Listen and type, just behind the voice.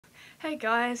Hey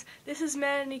guys, this is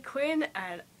Melanie Quinn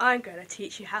and I'm going to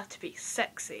teach you how to be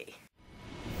sexy.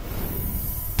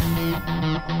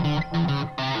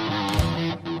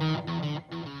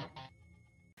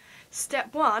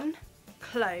 Step 1,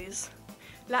 clothes.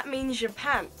 That means your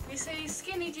pants. You see,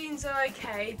 skinny jeans are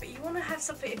okay, but you want to have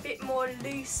something a bit more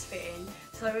loose fitting.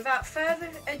 So without further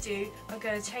ado, I'm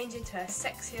going to change into a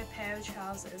sexier pair of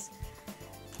trousers.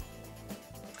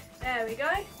 There we go.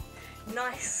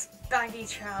 Nice baggy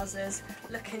trousers,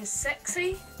 looking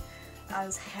sexy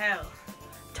as hell.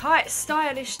 Tight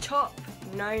stylish top,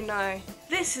 no.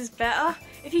 This is better.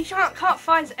 If you can't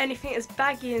find anything as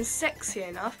baggy and sexy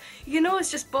enough, you can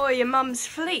always just borrow your mum's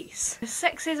fleece. As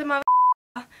sexy as a mother,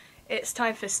 it's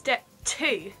time for step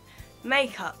 2,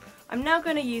 makeup. I'm now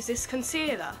going to use this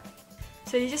concealer.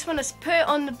 So you just want to put it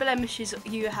on the blemishes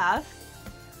you have,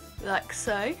 like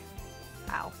so.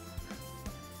 Ow.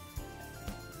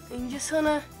 And you just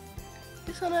wanna,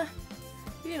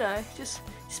 you know, just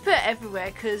put it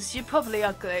everywhere because you're probably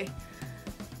ugly,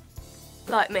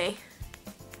 like me.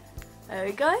 There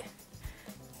we go.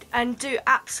 And do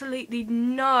absolutely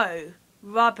no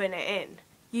rubbing it in.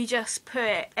 You just put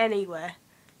it anywhere.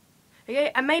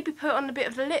 Okay, and maybe put it on a bit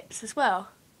of the lips as well.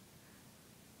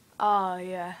 Oh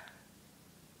yeah.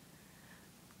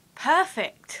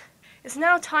 Perfect. It's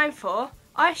now time for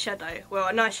eyeshadow. Well,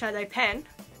 an eyeshadow pen.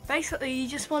 Basically, you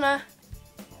just wanna,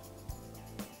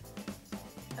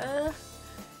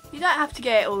 you don't have to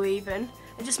get it all even,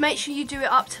 and just make sure you do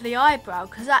it up to the eyebrow,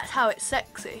 because that's how it's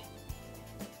sexy.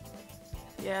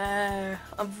 Yeah,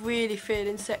 I'm really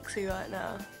feeling sexy right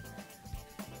now.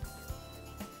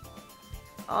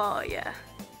 Oh yeah.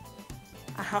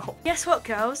 Ow. Guess what,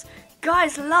 girls?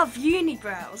 Guys love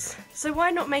unibrows, so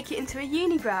why not make it into a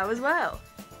unibrow as well?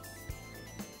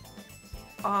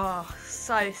 Oh,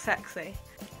 so sexy.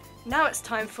 Now it's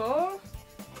time for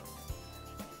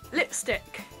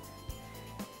lipstick.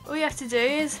 All you have to do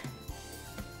is,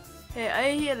 here,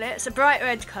 over your lips, a bright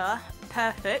red colour,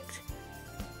 perfect.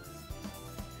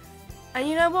 And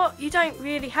you know what? You don't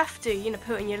really have to,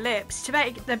 put it on your lips. To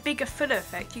make the bigger, fuller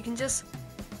effect, you can just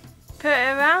put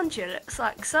it around your lips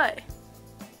like so.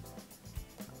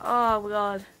 Oh my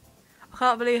god. I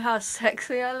can't believe how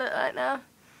sexy I look right now.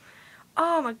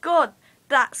 Oh my god,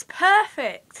 that's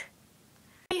perfect.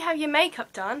 You have your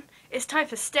makeup done, it's time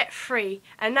for step 3,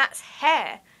 and that's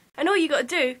hair. And all you got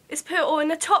to do is put it all in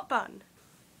the top bun.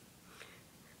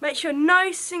 Make sure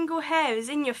no single hair is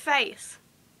in your face.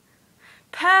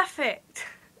 Perfect.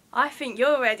 I think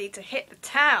you're ready to hit the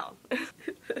town.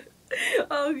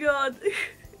 Oh god.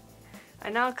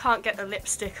 And now I can't get the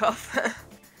lipstick off.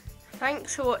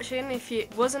 Thanks for watching. If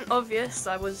it wasn't obvious,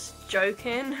 I was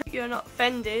joking. You're not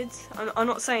offended. I'm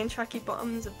not saying tracky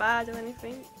bottoms are bad or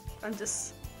anything. I'm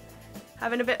just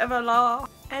having a bit of a laugh.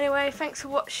 Anyway, thanks for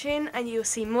watching and you'll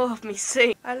see more of me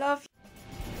soon. I love you.